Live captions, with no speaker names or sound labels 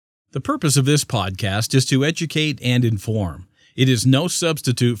The purpose of this podcast is to educate and inform. It is no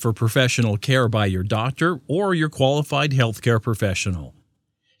substitute for professional care by your doctor or your qualified healthcare professional.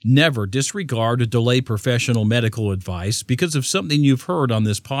 Never disregard or delay professional medical advice because of something you've heard on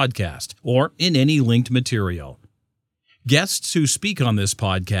this podcast or in any linked material. Guests who speak on this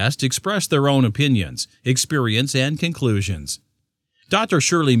podcast express their own opinions, experience, and conclusions. Dr.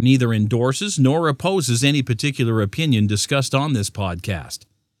 Shirley neither endorses nor opposes any particular opinion discussed on this podcast.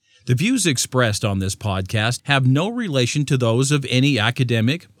 The views expressed on this podcast have no relation to those of any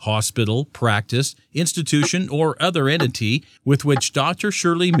academic, hospital, practice, institution, or other entity with which Dr.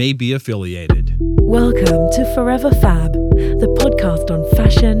 Shirley may be affiliated. Welcome to Forever Fab, the podcast on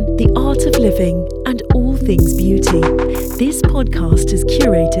fashion, the art of living, and all things beauty. This podcast is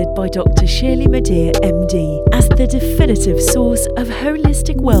curated by Dr. Shirley Madere, MD, as the definitive source of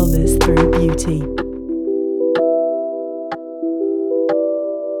holistic wellness through beauty.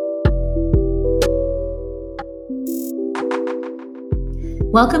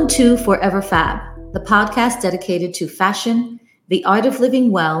 Welcome to Forever Fab, the podcast dedicated to fashion, the art of living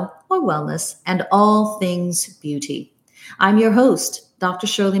well or wellness, and all things beauty. I'm your host, Dr.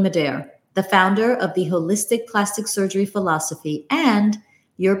 Shirley Madere, the founder of the Holistic Plastic Surgery Philosophy and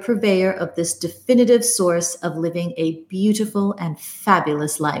your purveyor of this definitive source of living a beautiful and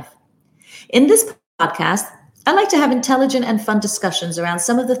fabulous life. In this podcast, I like to have intelligent and fun discussions around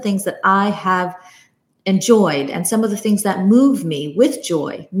some of the things that I have enjoyed and some of the things that move me with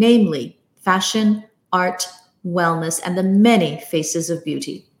joy, namely fashion, art, wellness, and the many faces of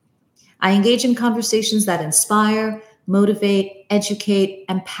beauty. I engage in conversations that inspire, motivate, educate,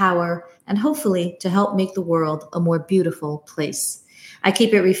 empower, and hopefully to help make the world a more beautiful place. I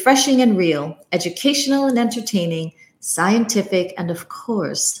keep it refreshing and real, educational and entertaining, scientific, and of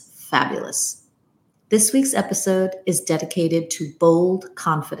course, fabulous. This week's episode is dedicated to bold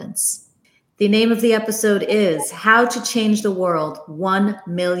confidence. The name of the episode is How to Change the World 1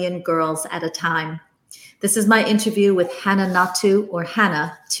 Million Girls at a Time. This is my interview with Hannah Nattu or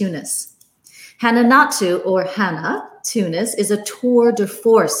Hannah Tunis. Hannah Nattu or Hannah Tunis is a tour de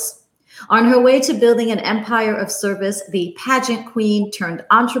force. On her way to building an empire of service, the pageant queen turned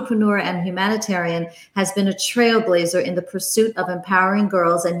entrepreneur and humanitarian has been a trailblazer in the pursuit of empowering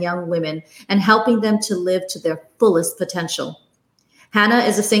girls and young women and helping them to live to their fullest potential. Hannah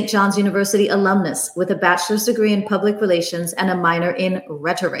is a St. John's University alumnus with a bachelor's degree in public relations and a minor in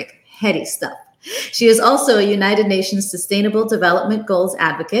rhetoric. Heady stuff. She is also a United Nations Sustainable Development Goals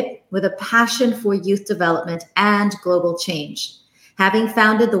advocate with a passion for youth development and global change. Having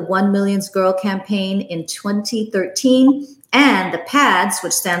founded the 1 Million Girl campaign in 2013 and the PADS,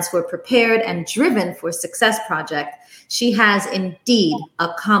 which stands for Prepared and Driven for Success Project, she has indeed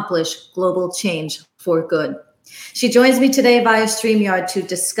accomplished global change for good. She joins me today via StreamYard to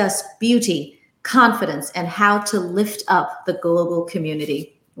discuss beauty, confidence, and how to lift up the global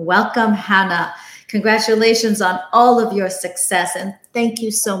community. Welcome, Hannah. Congratulations on all of your success, and thank you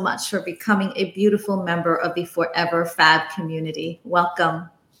so much for becoming a beautiful member of the Forever Fab community. Welcome.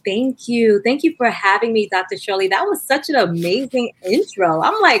 Thank you. Thank you for having me, Dr. Shirley. That was such an amazing intro.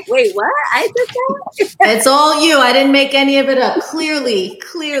 I'm like, wait, what? I did that? It's all you. I didn't make any of it up. Clearly,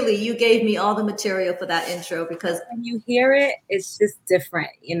 you gave me all the material for that intro because when you hear it, it's just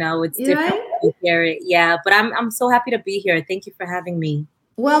different. You know, it's different right? when you hear it. Yeah, but I'm so happy to be here. Thank you for having me.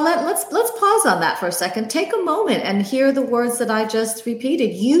 Well, let's pause on that for a second. Take a moment and hear the words that I just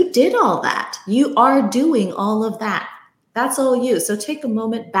repeated. You did all that. You are doing all of that. That's all you. So take a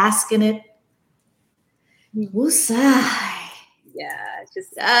moment, bask in it. Woosai. Yeah, just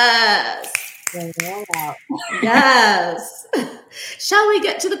yes. Yes. Shall we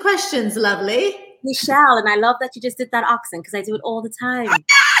get to the questions, lovely? We shall. And I love that you just did that accent because I do it all the time.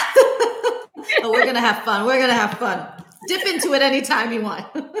 Oh, we're going to have fun. We're going to have fun. Dip into it anytime you want.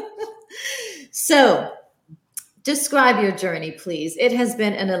 So, describe your journey, please. It has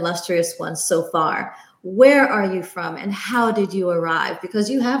been an illustrious one so far. Where are you from and how did you arrive? Because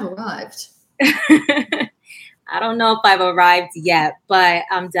you have arrived. I don't know if I've arrived yet, but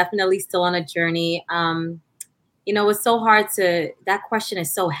I'm definitely still on a journey. You know, it's so hard that question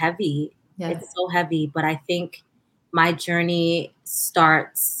is so heavy. Yeah. It's so heavy, but I think my journey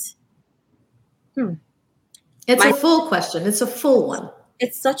starts. It's a full question. It's a full one.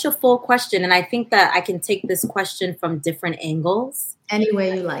 It's such a full question. And I think that I can take this question from different angles. Any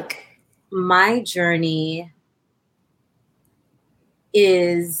way you like. My journey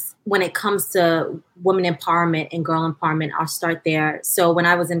is when it comes to women empowerment and girl empowerment, I'll start there. So when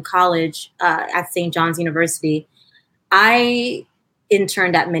I was in college at St. John's University, I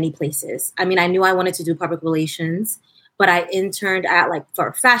interned at many places. I mean, I knew I wanted to do public relations, but I interned at for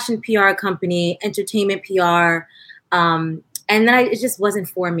a fashion PR company, entertainment PR. And then it just wasn't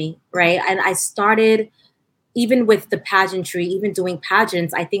for me, right? And I started, even with the pageantry, even doing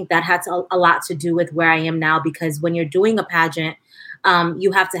pageants, I think that had a lot to do with where I am now, because when you're doing a pageant,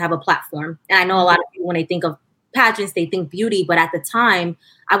 you have to have a platform. And I know a lot of people, when they think of pageants, they think beauty, but at the time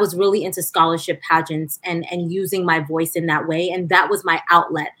I was really into scholarship pageants and using my voice in that way. And that was my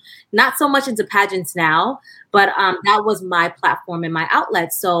outlet. Not so much into pageants now, but that was my platform and my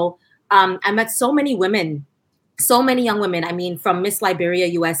outlet. So I met so many women, so many young women. I mean, from Miss Liberia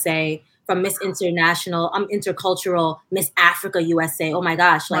USA, from Miss International, Intercultural, Miss Africa USA. Oh my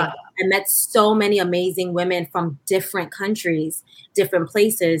gosh. Wow. I met so many amazing women from different countries, different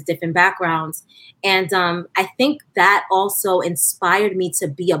places, different backgrounds. And I think that also inspired me to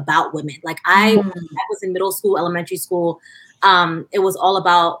be about women. I was in middle school, elementary school. It was all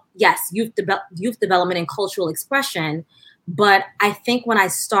about, yes, youth development and cultural expression. But I think when I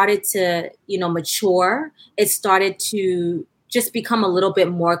started to, mature, it started to just become a little bit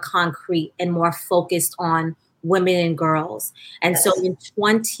more concrete and more focused on women and girls. And so in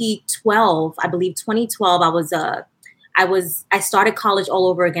 2012, I believe 2012, I started college all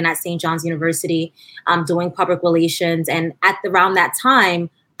over again at St. John's University, doing public relations. And around that time,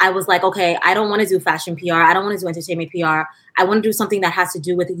 I was like, okay, I don't want to do fashion PR. I don't want to do entertainment PR. I want to do something that has to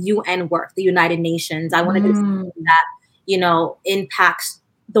do with UN work, the United Nations. I want to do something that, impacts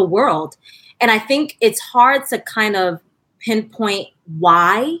the world. And I think it's hard to kind of pinpoint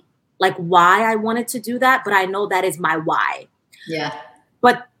why I wanted to do that, but I know that is my why. Yeah.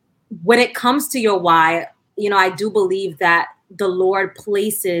 But when it comes to your why, I do believe that the Lord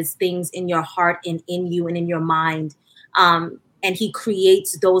places things in your heart and in you and in your mind. And he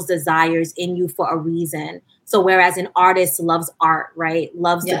creates those desires in you for a reason. So whereas an artist loves art, right?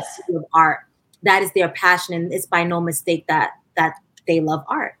 Loves the beauty of art. That is their passion. And it's by no mistake that they love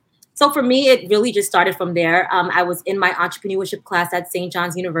art. So for me, it really just started from there. I was in my entrepreneurship class at St.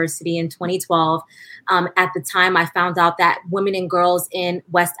 John's University in 2012. At the time, I found out that women and girls in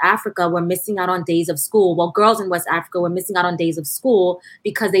West Africa were missing out on days of school. Well, girls in West Africa were missing out on days of school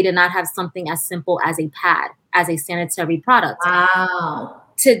because they did not have something as simple as a pad, as a sanitary product. Wow.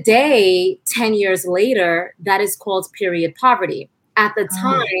 Today, 10 years later, that is called period poverty. At the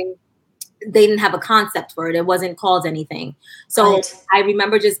time, they didn't have a concept for it. It wasn't called anything. So I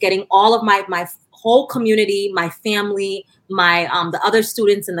remember just getting all of my whole community, my family, my the other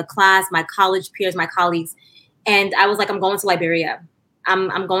students in the class, my college peers, my colleagues. And I was like, I'm going to Liberia.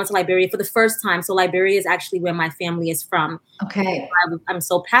 I'm going to Liberia for the first time. So Liberia is actually where my family is from. Okay. I'm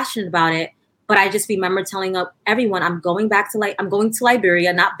so passionate about it. But I just remember telling everyone, I'm going to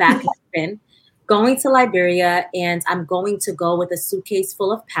Liberia, not back in going to Liberia, and I'm going to go with a suitcase full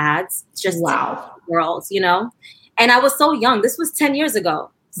of pads, just girls, And I was so young. This was 10 years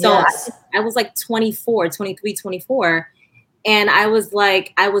ago. So I was like 23, 24. And I was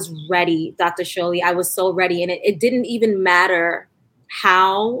ready, Dr. Shirley. I was so ready. And it didn't even matter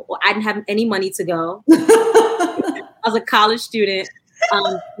how. I didn't have any money to go. I was a college student.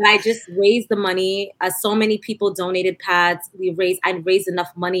 And I just raised the money. So many people donated pads. I raised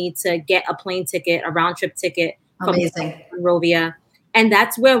enough money to get a plane ticket, a round trip ticket from Monrovia. And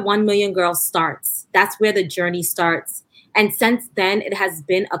that's where 1 Million Girls starts. That's where the journey starts. And since then, it has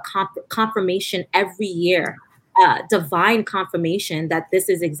been a confirmation every year, divine confirmation that this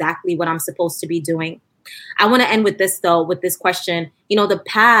is exactly what I'm supposed to be doing. I want to end with this, though, with this question. The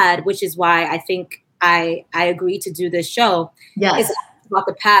pad, which is why I think I agreed to do this show. Yes. Is about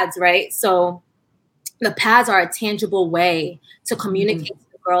the pads, right? So the pads are a tangible way to communicate to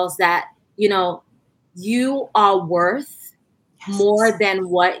the girls that, you are worth more than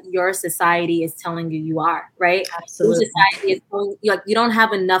what your society is telling you are, right? Absolutely. Your society is you don't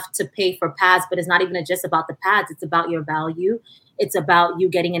have enough to pay for pads, but it's not even just about the pads. It's about your value. It's about you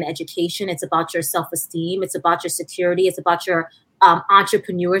getting an education. It's about your self-esteem. It's about your security. It's about your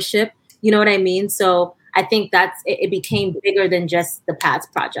entrepreneurship. You know what I mean? So I think it became bigger than just the pads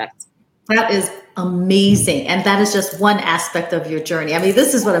project. That is amazing. And that is just one aspect of your journey. I mean,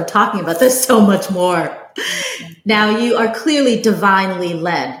 this is what I'm talking about. There's so much more. Now, you are clearly divinely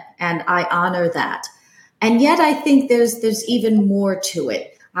led, and I honor that. And yet I think there's even more to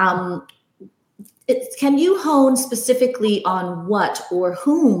it. Can you hone specifically on what or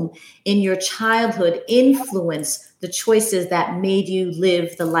whom in your childhood influenced the choices that made you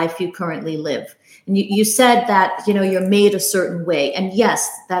live the life you currently live? And you said that, you're made a certain way. And yes,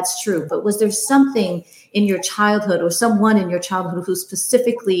 that's true. But was there something in your childhood or someone in your childhood who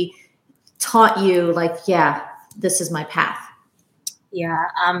specifically taught you this is my path? Yeah,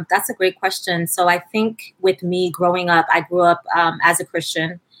 that's a great question. So I think with me growing up, I grew up as a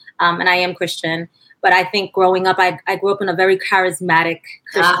Christian, and I am Christian. But I think growing up, I grew up in a very charismatic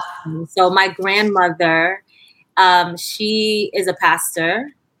Christian family. So my grandmother, she is a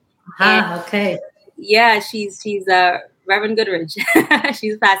pastor. Okay. Yeah, she's Reverend Goodrich.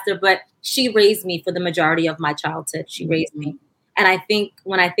 She's a pastor, but she raised me for the majority of my childhood. She raised me. And I think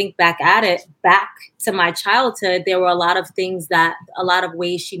when I think back to my childhood, there were a lot of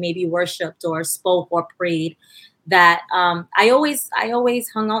ways she maybe worshiped or spoke or prayed that I always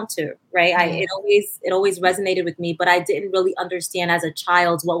hung on to, right? It always resonated with me, but I didn't really understand as a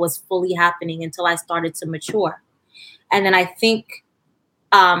child what was fully happening until I started to mature. And then I think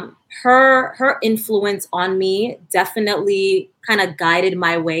her influence on me definitely kind of guided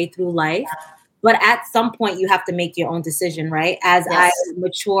my way through life. But at some point, you have to make your own decision, right? As I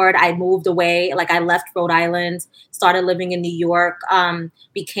matured, I moved away. Like I left Rhode Island, started living in New York,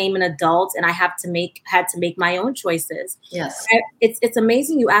 became an adult, and I had to make my own choices. Yes, it's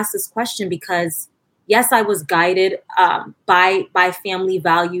amazing you asked this question because yes, I was guided by family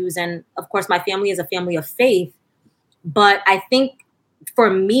values, and of course, my family is a family of faith. But I think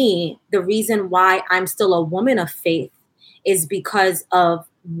for me, the reason why I'm still a woman of faith is because of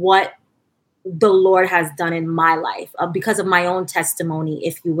what the Lord has done in my life, because of my own testimony,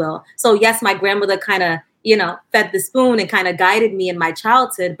 if you will. So yes, my grandmother kind of, fed the spoon and kind of guided me in my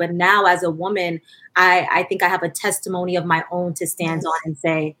childhood. But now as a woman, I think I have a testimony of my own to stand on and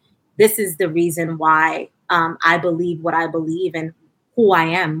say, this is the reason why I believe what I believe and who I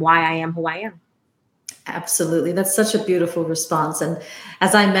am, why I am who I am. Absolutely. That's such a beautiful response. And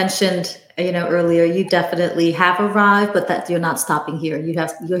as I mentioned, earlier, you definitely have arrived, but that you're not stopping here. You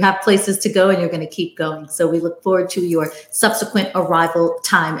have places to go and you're going to keep going. So we look forward to your subsequent arrival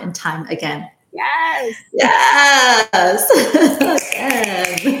time and time again. Yes. Yes.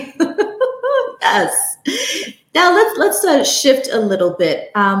 Yes. Yes. Now let's shift a little bit.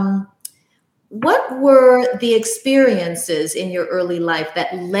 What were the experiences in your early life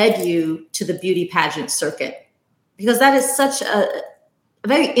that led you to the beauty pageant circuit? Because that is such a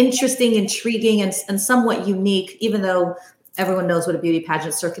very interesting, intriguing, and somewhat unique, even though everyone knows what a beauty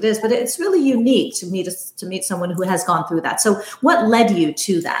pageant circuit is, but it's really unique to meet someone who has gone through that. So what led you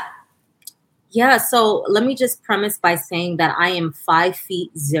to that? Yeah, so let me just premise by saying that I am 5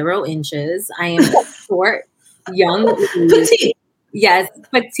 feet 0 inches. I am short, young. Petite. Yes,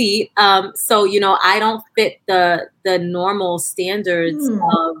 petite. So I don't fit the normal standards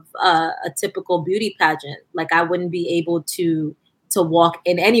of a typical beauty pageant. Like I wouldn't be able to walk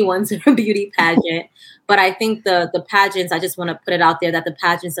in anyone's beauty pageant. But I think the pageants, I just want to put it out there that the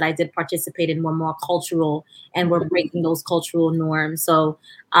pageants that I did participate in were more cultural and were breaking those cultural norms. So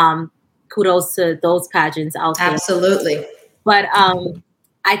kudos to those pageants out there. Absolutely. But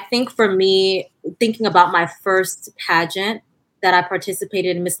I think for me, thinking about my first pageant that I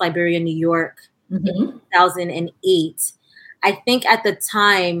participated in, Miss Liberia, New York, in 2008. I think at the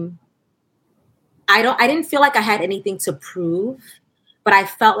time, I didn't feel like I had anything to prove, but I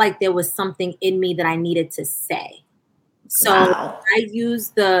felt like there was something in me that I needed to say. So I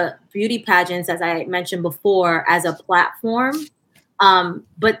used the beauty pageants, as I mentioned before, as a platform,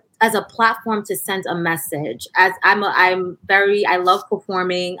 but as a platform to send a message. As I love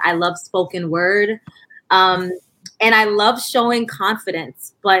performing. I love spoken word. And I love showing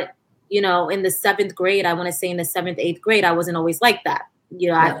confidence, but, in the 7th grade, I want to say in the 7th, 8th grade, I wasn't always like that.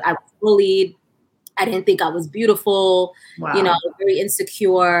 I was bullied. I didn't think I was beautiful, very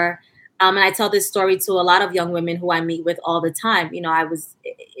insecure. And I tell this story to a lot of young women who I meet with all the time.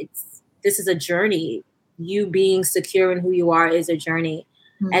 This is a journey. You being secure in who you are is a journey.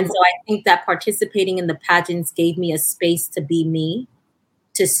 Mm-hmm. And so I think that participating in the pageants gave me a space to be me,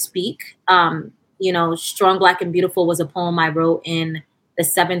 to speak. Strong, Black, and Beautiful was a poem I wrote in the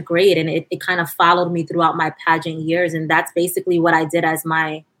 7th grade, and it kind of followed me throughout my pageant years. And that's basically what I did as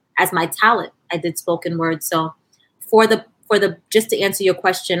my talent. I did spoken word. So just to answer your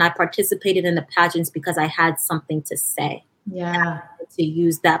question, I participated in the pageants because I had something to say. Yeah. To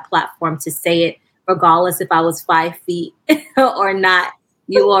use that platform to say it, regardless if I was 5 feet or not.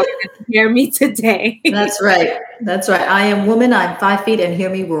 You are going to hear me today. That's right. I am woman. I'm 5 feet, and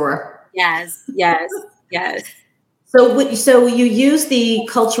hear me roar. Yes. So you use the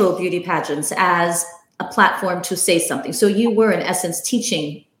cultural beauty pageants as a platform to say something. So you were, in essence,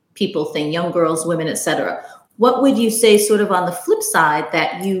 teaching people young girls, women, etc. What would you say, sort of on the flip side,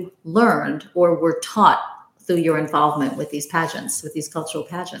 that you learned or were taught through your involvement with these pageants, with these cultural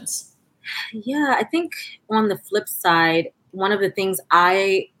pageants? Yeah, I think on the flip side, one of the things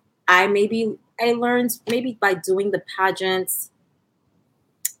I learned maybe by doing the pageants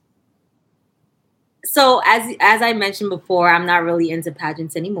So as I mentioned before, I'm not really into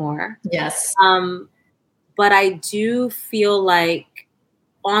pageants anymore. Yes. But I do feel like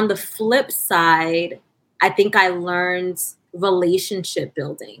on the flip side, I think I learned relationship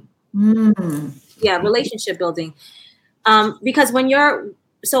building. Yeah, relationship building. Because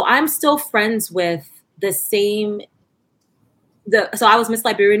so I'm still friends with so I was Miss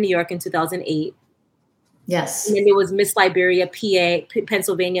Liberia, New York in 2008. Yes. And then there was Miss Liberia, PA,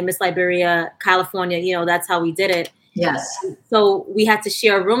 Pennsylvania, Miss Liberia, California, that's how we did it. Yes. So we had to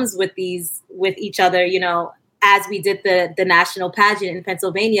share rooms with each other, as we did the national pageant in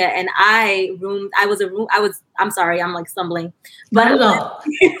Pennsylvania. And I'm sorry, I'm like stumbling. But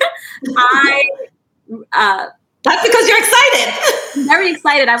that's because you're excited. I'm very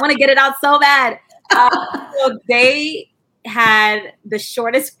excited. I want to get it out so bad. So they had the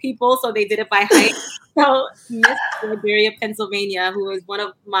shortest people, so they did it by height. So Miss Liberia, Pennsylvania, who is one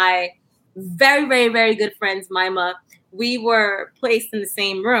of my very, very, very good friends, Mima, we were placed in the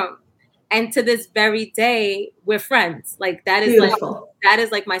same room. And to this very day, we're friends. Like that is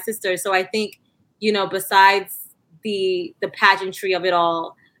like my sister. So I think, besides the pageantry of it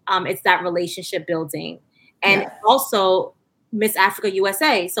all, it's that relationship building. And also Miss Africa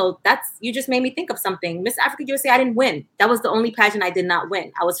USA. So you just made me think of something. Miss Africa USA, I didn't win. That was the only pageant I did not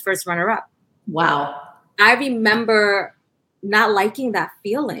win. I was first runner-up. Wow. I remember not liking that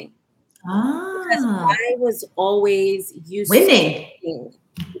feeling. Because I was always used winning. To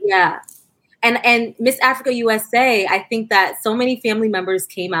yeah. And Miss Africa USA, I think that so many family members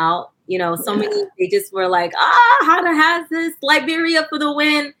came out, so many, they just were like, Hannah has this, Liberia for the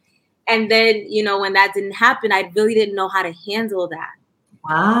win. And then, when that didn't happen, I really didn't know how to handle that.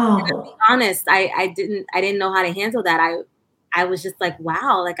 Wow. And to be honest, I didn't know how to handle that. I was just like,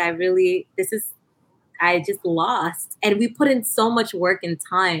 wow, like I just lost. And we put in so much work and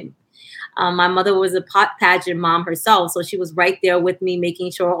time. My mother was a pageant mom herself. So she was right there with me,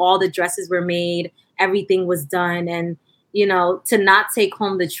 making sure all the dresses were made, everything was done. And, to not take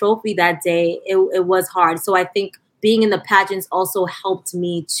home the trophy that day, it was hard. So I think being in the pageants also helped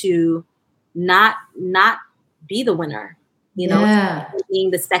me to not be the winner, being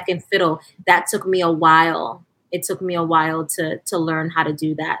the second fiddle. That took me a while. It took me a while to learn how to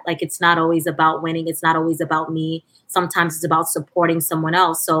do that. Like, it's not always about winning. It's not always about me. Sometimes it's about supporting someone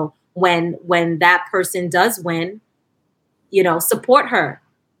else. So when that person does win, support her,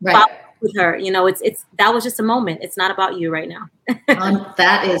 right, with her. It's that was just a moment. It's not about you right now.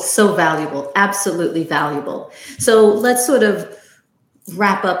 That is so valuable. Absolutely valuable. So let's sort of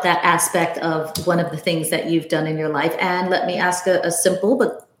wrap up that aspect of one of the things that you've done in your life. And let me ask a simple,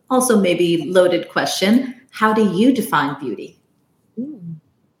 but also maybe loaded question. How do you define beauty? I'm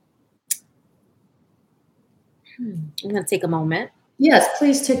going to take a moment. Yes,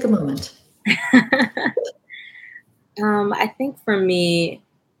 please take a moment. I think for me,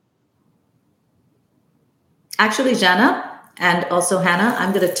 actually, Jana and also Hannah,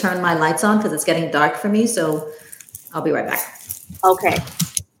 I'm going to turn my lights on because it's getting dark for me. So I'll be right back. Okay.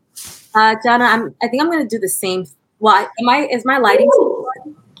 Jana, I think I'm going to do the same. Well, is my lighting?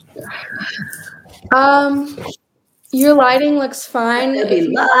 Your lighting looks fine. It'll be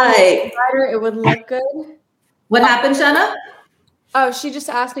light. It would look good. What happened, Jana? Oh, she just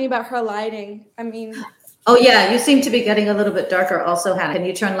asked me about her lighting. Oh yeah, you seem to be getting a little bit darker also, Hannah. Can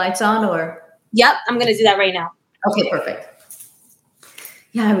you turn lights on or? Yep, I'm going to do that right now. Okay, perfect.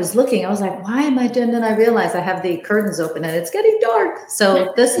 Yeah, I was looking. I was like, why am I doing? Then I realized I have the curtains open and it's getting dark.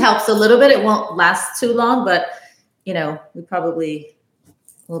 So this helps a little bit. It won't last too long, but we probably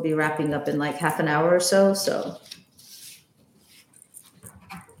will be wrapping up in like half an hour or so. So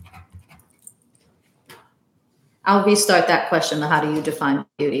I'll restart that question. How do you define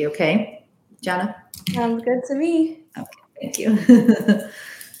beauty? Okay, Jana? Sounds good to me. Okay, thank you.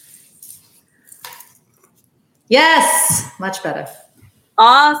 Yes, much better.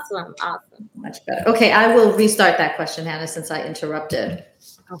 Awesome. Much better. Okay, I will restart that question, Hannah, since I interrupted.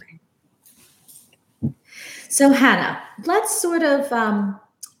 Okay. So, Hannah, let's sort of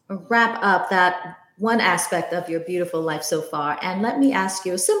wrap up that one aspect of your beautiful life so far. And let me ask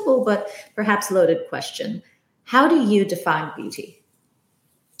you a simple but perhaps loaded question. How do you define beauty?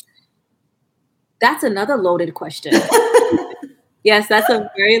 That's another loaded question. Yes, that's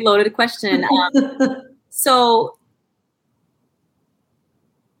a very loaded question. So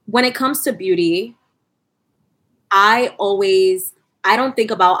when it comes to beauty, I don't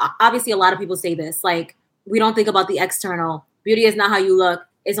think about, obviously a lot of people say this, like, we don't think about the external. Beauty is not how you look,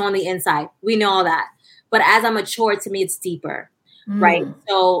 it's on the inside. We know all that. But as I mature, to me, it's deeper, right?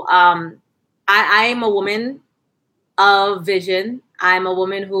 So I am a woman of vision. I'm a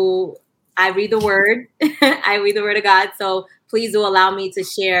woman who I read the word. I read the word of God. So please do allow me to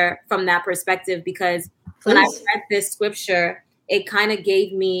share from that perspective, because when I read this scripture, it kind of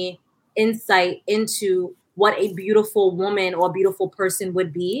gave me insight into what a beautiful woman or beautiful person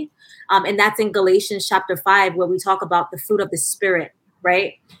would be. And that's in Galatians chapter 5, where we talk about the fruit of the Spirit,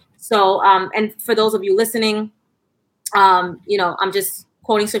 right? So, and for those of you listening, I'm just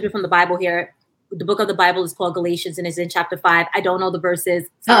quoting scripture from the Bible here. The book of the Bible is called Galatians and it's in chapter 5. I don't know the verses.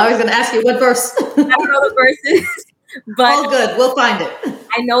 So I was going to ask you what verse. I don't know the verses, but all good. We'll find it.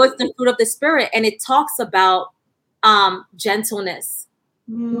 I know it's the fruit of the Spirit, and it talks about gentleness,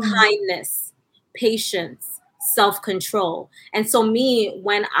 kindness, patience, self-control. And so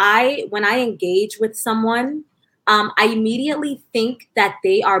when I engage with someone, I immediately think that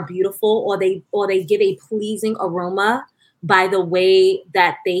they are beautiful, or they give a pleasing aroma by the way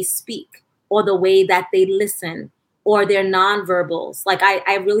that they speak, or the way that they listen, or their nonverbals. Like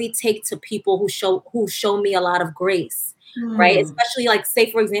I really take to people who show me a lot of grace, right? Especially like,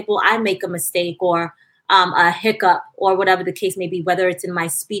 say, for example, I make a mistake or a hiccup or whatever the case may be, whether it's in my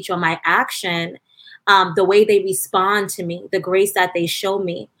speech or my action, the way they respond to me, the grace that they show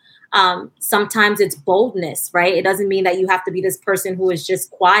me. Sometimes it's boldness, right? It doesn't mean that you have to be this person who is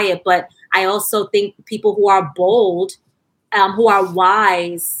just quiet, but I also think people who are bold, who are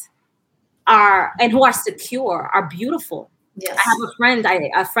wise, and who are secure are beautiful. Yes. I have a friend.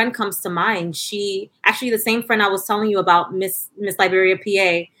 A friend comes to mind. She actually, the same friend I was telling you about, Miss Liberia,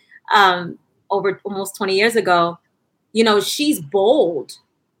 PA, over almost 20 years ago. You know, she's bold,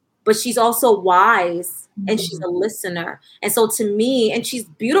 but she's also wise, and she's a listener. And so to me, and she's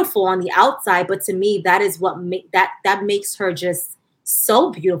beautiful on the outside, but to me, that is what that makes her just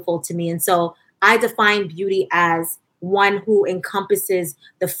so beautiful to me. And so I define beauty as one who encompasses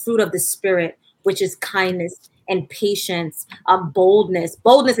the fruit of the Spirit, which is kindness and patience, boldness.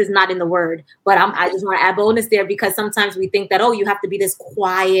 Boldness is not in the word, but I just want to add boldness there, because sometimes we think that, oh, you have to be this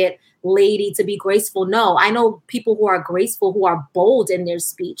quiet lady to be graceful. No, I know people who are graceful, who are bold in their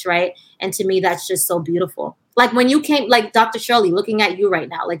speech, right? And to me, that's just so beautiful. Like when you came, like Dr. Shirley, looking at you right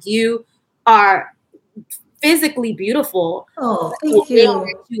now, like you are physically beautiful. Oh, thank you.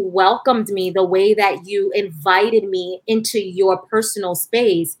 You welcomed me, the way that you invited me into your personal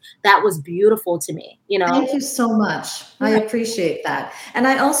space, that was beautiful to me. You know, thank you so much. I appreciate that. And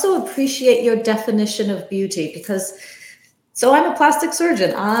I also appreciate your definition of beauty, because so I'm a plastic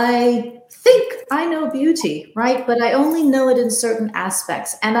surgeon. I think I know beauty, right? But I only know it in certain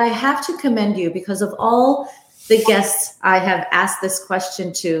aspects. And I have to commend you, because of all the guests I have asked this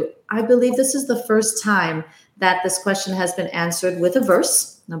question to, I believe this is the first time that this question has been answered with a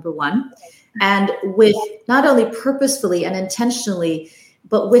verse, number one, and with not only purposefully and intentionally,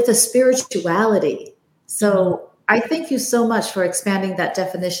 but with a spirituality. So I thank you so much for expanding that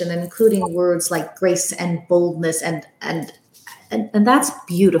definition and including words like grace and boldness, and that's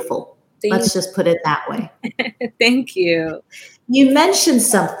beautiful. Let's just put it that way. Thank you. You mentioned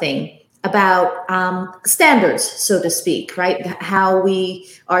something about standards, so to speak, right? How we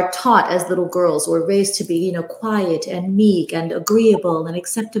are taught as little girls or raised to be, quiet and meek and agreeable and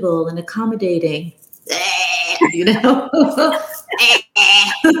acceptable and accommodating,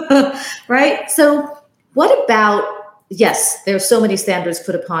 right? So what about, yes, there are so many standards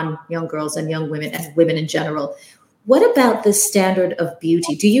put upon young girls and young women and women in general. What about the standard of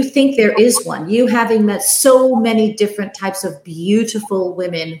beauty? Do you think there is one? You having met so many different types of beautiful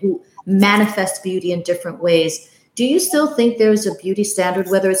women who manifest beauty in different ways, do you still think there's a beauty standard,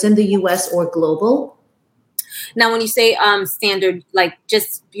 whether it's in the US or global? Now, when you say standard, like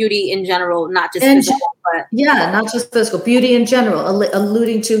just beauty in general, not just physical, but not just physical, beauty in general,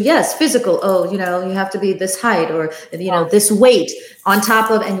 alluding to, yes, physical. Oh, you have to be this height, or this weight on top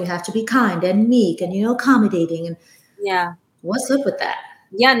of, and you have to be kind and meek and accommodating. And what's up with that?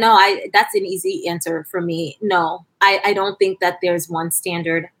 Yeah, no, that's an easy answer for me. No, I don't think that there's one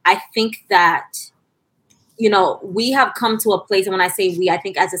standard. I think that, we have come to a place, and when I say we, I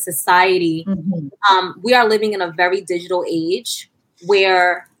think as a society, we are living in a very digital age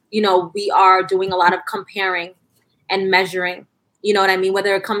where, we are doing a lot of comparing and measuring, you know what I mean?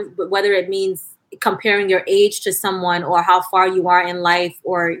 Whether it means comparing your age to someone, or how far you are in life,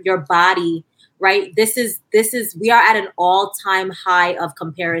 or your body, right? We are at an all-time high of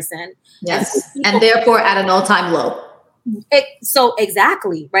comparison. Yes. And therefore at an all-time low. So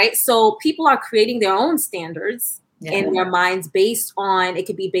exactly, right? So people are creating their own standards in their minds it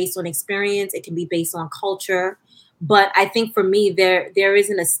could be based on experience. It can be based on culture. But I think for me, there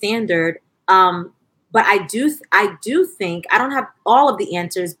isn't a standard. But I do think, I don't have all of the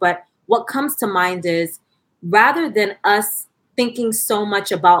answers, but what comes to mind is, rather than us thinking so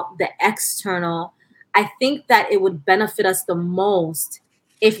much about the external, I think that it would benefit us the most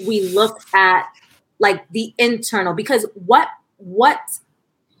if we look at like the internal, because what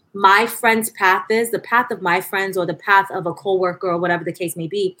my friend's path is, the path of my friends or the path of a coworker or whatever the case may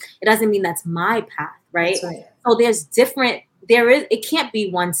be, it doesn't mean that's my path, right? That's right. So it can't be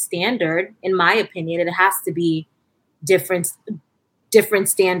one standard, in my opinion. It has to be different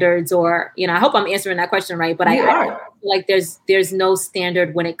standards, or, I hope I'm answering that question right, but I feel like there's no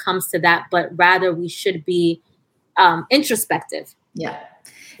standard when it comes to that, but rather we should be introspective. Yeah.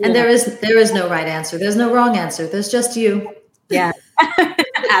 And there is no right answer. There's no wrong answer. There's just you. Yeah.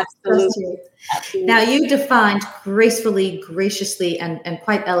 Absolutely. Now, you defined gracefully, graciously, and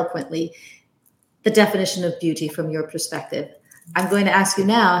quite eloquently the definition of beauty from your perspective. I'm going to ask you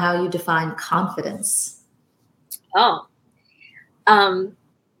now how you define confidence. Oh,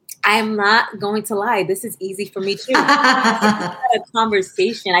 I'm not going to lie. This is easy for me too. A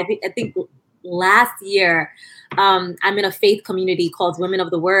conversation. I think last year, I'm in a faith community called Women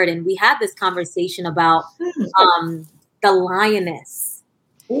of the Word, and we had this conversation about the lioness.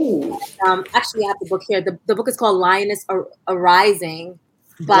 Ooh. Actually, I have the book here. The book is called Lioness Arising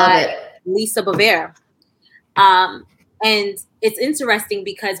by Lisa Bevere. And it's interesting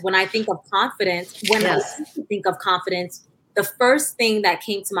because when I think of confidence, the first thing that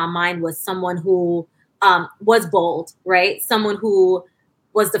came to my mind was someone who was bold, right? Someone who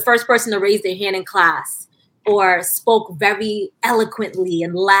was the first person to raise their hand in class or spoke very eloquently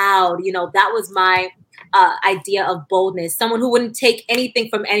and loud. That was my idea of boldness. Someone who wouldn't take anything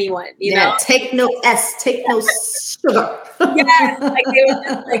from anyone, you know? Take no S, take no sugar. Yes, like they were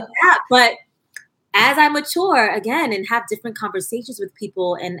just like that. But as I mature again and have different conversations with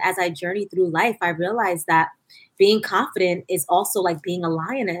people, and as I journey through life, I realized that being confident is also like being a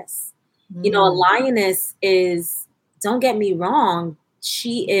lioness. A lioness is, don't get me wrong,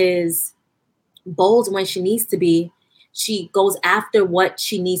 she is bold when she needs to be. She goes after what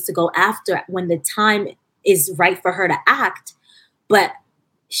she needs to go after when the time is right for her to act. But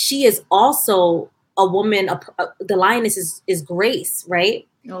she is also a woman. The lioness is grace, right?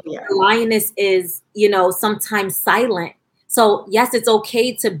 Oh, yeah. The lioness is, sometimes silent. So yes, it's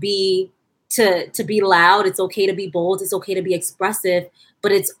okay to be loud. It's okay to be bold. It's okay to be expressive,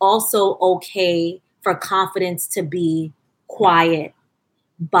 but it's also okay for confidence to be quiet,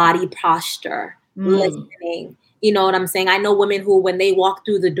 body posture, listening. You know what I'm saying? I know women who, when they walk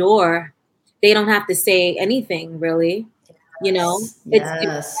through the door, they don't have to say anything really. It's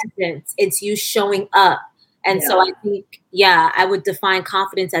your presence. It's you showing up. And so I think, I would define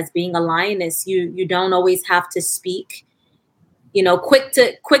confidence as being a lioness. You don't always have to speak. Quick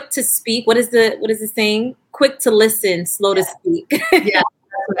to speak. What is the saying? Quick to listen, slow to speak. Yeah, that's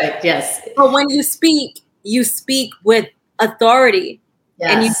right. Yes. But when you speak with authority.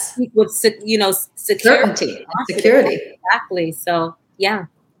 Yes. And you speak with, certainty and security. Exactly. So, yeah.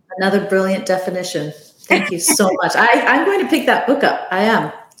 Another brilliant definition. Thank you so much. I'm going to pick that book up. I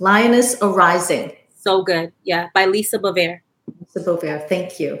am. Lioness Arising. So good. Yeah. By Lisa Bevere. Lisa Bevere.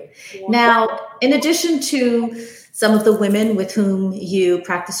 Thank you. Yeah. Now, in addition to some of the women with whom you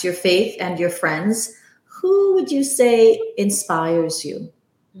practice your faith and your friends, who would you say inspires you?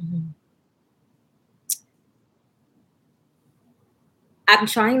 Mm-hmm. I'm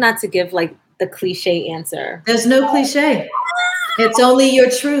trying not to give like the cliche answer. There's no cliche. It's only your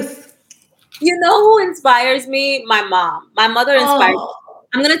truth. You know who inspires me? My mom. My mother inspires me.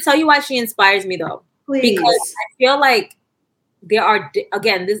 I'm going to tell you why she inspires me though. Please. Because I feel like there are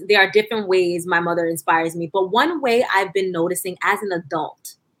different ways my mother inspires me. But one way I've been noticing as an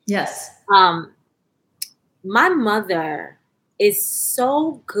adult. Yes. My mother is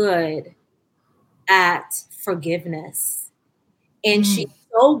so good at forgiveness. And she's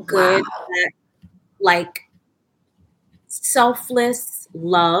so good at like selfless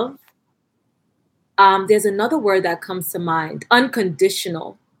love. There's another word that comes to mind,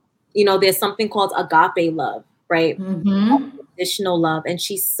 unconditional. There's something called agape love, right? Mm-hmm. Unconditional love. And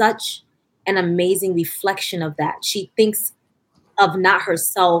she's such an amazing reflection of that. She thinks of not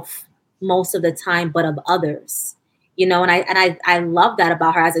herself most of the time, but of others, and I love that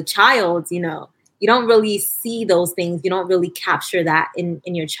about her. As a child, you don't really see those things. You don't really capture that in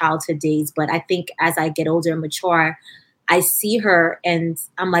your childhood days. But I think as I get older and mature, I see her and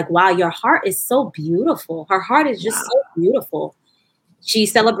I'm like, wow, your heart is so beautiful. Her heart is just so beautiful. She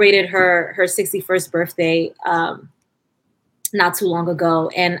celebrated her 61st birthday not too long ago.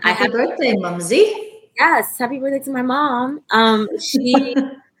 And happy birthday, Mumsy. Yes, happy birthday to my mom.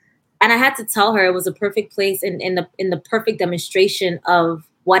 And I had to tell her it was a perfect place in the perfect demonstration of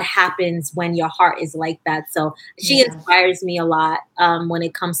what happens when your heart is like that. So she inspires me a lot when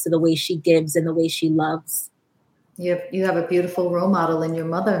it comes to the way she gives and the way she loves. You have a beautiful role model in your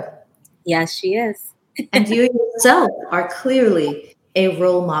mother. Yes, she is. And you yourself are clearly a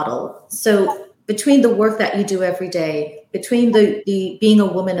role model. So between the work that you do every day, between the being a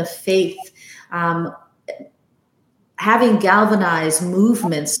woman of faith, having galvanized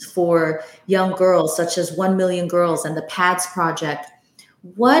movements for young girls, such as 1 Million Girls and the PADS Project,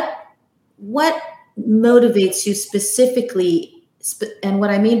 what motivates you specifically? And what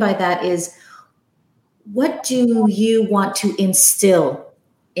I mean by that is, what do you want to instill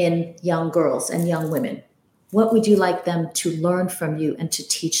in young girls and young women? What would you like them to learn from you and to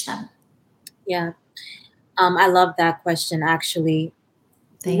teach them? Yeah. I love that question, actually.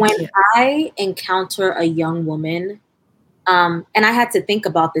 Thank when you. I encounter a young woman, and I had to think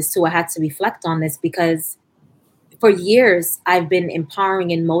about this too, I had to reflect on this, because for years I've been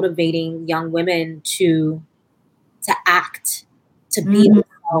empowering and motivating young women to act, to be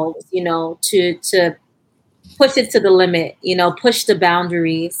themselves, to push it to the limit, push the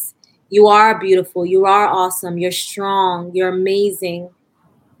boundaries. You are beautiful. You are awesome. You're strong. You're amazing.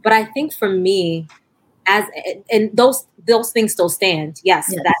 But I think for me, and those things still stand.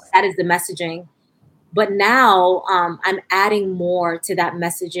 Yes. That is the messaging. But now I'm adding more to that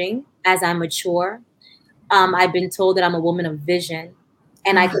messaging as I mature. I've been told that I'm a woman of vision.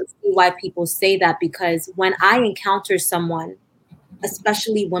 And I can see why people say that, because when I encounter someone,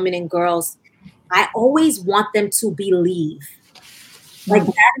 especially women and girls, I always want them to believe. Like,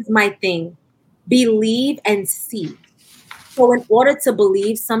 that is my thing. Believe and see. So in order to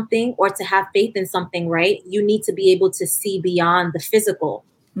believe something or to have faith in something, right, you need to be able to see beyond the physical.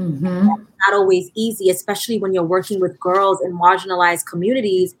 Mm-hmm. That's not always easy, especially when you're working with girls in marginalized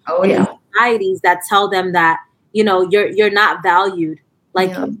communities and societies that tell them that, you're not valued.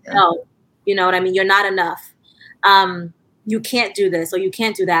 Like, no, you know what I mean? You're not enough. You can't do this or you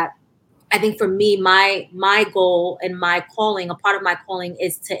can't do that. I think for me, my goal and my calling, a part of my calling,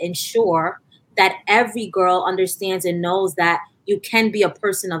 is to ensure that every girl understands and knows that you can be a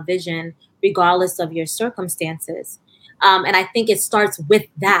person of vision regardless of your circumstances. And I think it starts with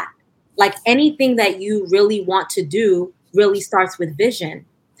that. Like, anything that you really want to do really starts with vision.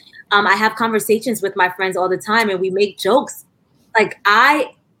 I have conversations with my friends all the time, and we make jokes. Like, I'm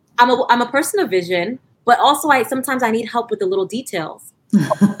a person of vision, but also sometimes I need help with the little details.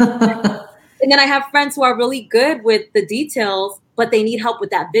 And then I have friends who are really good with the details, but they need help with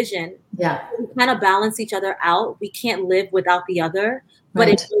that vision. Yeah. We kind of balance each other out. We can't live without the other, but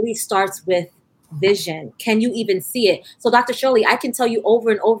it really starts with vision. Can you even see it? So Dr. Shirley, I can tell you over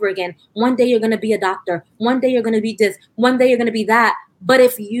and over again, one day you're going to be a doctor. One day you're going to be this. One day you're going to be that. But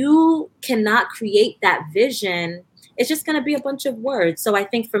if you cannot create that vision, it's just going to be a bunch of words. So I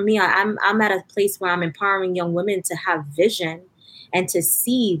think for me, I'm at a place where I'm empowering young women to have vision and to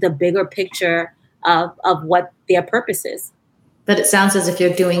see the bigger picture of what their purpose is. But it sounds as if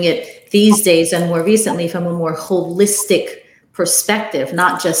you're doing it these days and more recently from a more holistic perspective,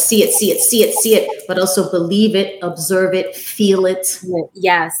 not just see it, but also believe it, observe it, feel it.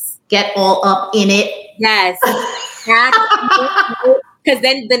 Yes. Get all up in it. Yes. Because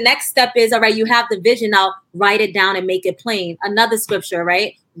then the next step is, all right, you have the vision, now write it down and make it plain. Another scripture,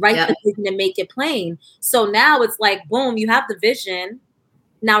 right? Write the vision and make it plain. So now it's like, boom, you have the vision.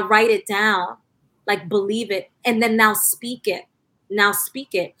 Now write it down, like, believe it. And then now speak it.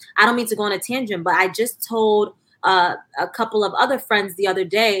 I don't mean to go on a tangent, but I just told a couple of other friends the other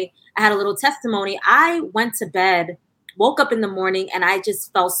day, I had a little testimony. I went to bed, woke up in the morning, and I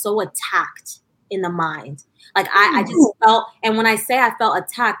just felt so attacked in the mind. Like, I just felt, and when I say I felt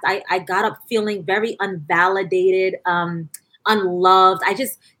attacked, I got up feeling very unvalidated, unloved.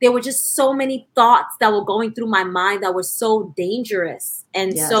 There were just so many thoughts that were going through my mind that were so dangerous.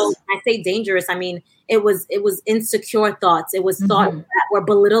 And so when I say dangerous, I mean, it was insecure thoughts. It was thoughts that were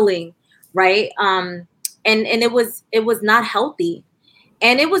belittling, right? And it was not healthy.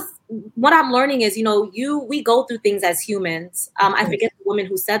 And it was, what I'm learning is, we go through things as humans. I forget the woman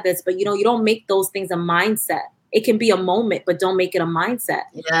who said this, but you don't make those things a mindset. It can be a moment, but don't make it a mindset.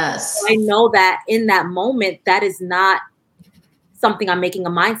 Yes. So I know that in that moment, that is not something I'm making a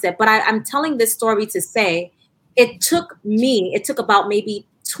mindset. But I'm telling this story to say, it took about maybe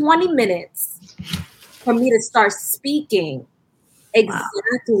 20 minutes for me to start speaking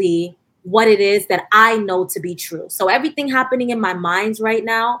exactly what it is that I know to be true. So everything happening in my mind right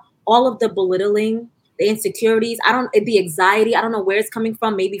now, all of the belittling, the insecurities, the anxiety, I don't know where it's coming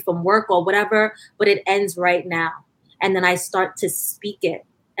from, maybe from work or whatever, but it ends right now. And then I start to speak it.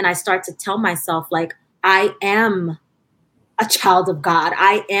 And I start to tell myself, like, I am a child of God.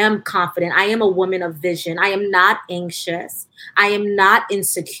 I am confident. I am a woman of vision. I am not anxious. I am not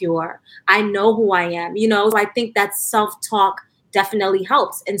insecure. I know who I am. So I think that self-talk definitely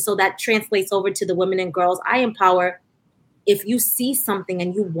helps. And so that translates over to the women and girls I empower. If you see something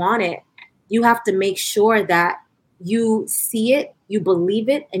and you want it, you have to make sure that you see it, you believe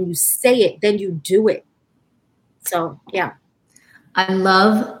it, and you say it, then you do it. So, yeah. I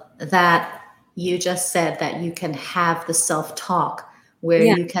love that you just said that you can have the self-talk where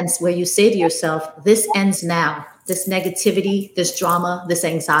you say to yourself, this ends now. This negativity, this drama, this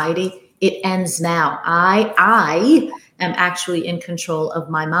anxiety, it ends now. I am actually in control of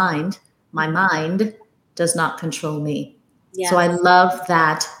my mind. My mind does not control me. Yeah. So I love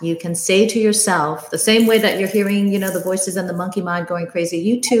that you can say to yourself, the same way that you're hearing, the voices in the monkey mind going crazy,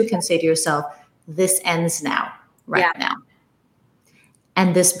 you too can say to yourself, this ends now, now.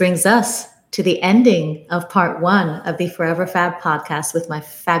 And this brings us to the ending of part 1 of the Forever Fab podcast with my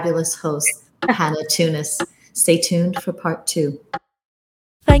fabulous host, Hannah Tunis. Stay tuned for part 2.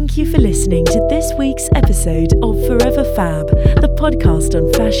 Thank you for listening to this week's episode of Forever Fab, the podcast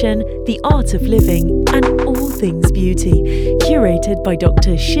on fashion, the art of living, and all things beauty, curated by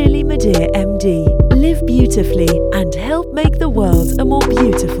Dr. Shirley Madea, MD. Live beautifully and help make the world a more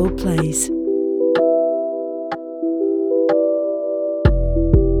beautiful place.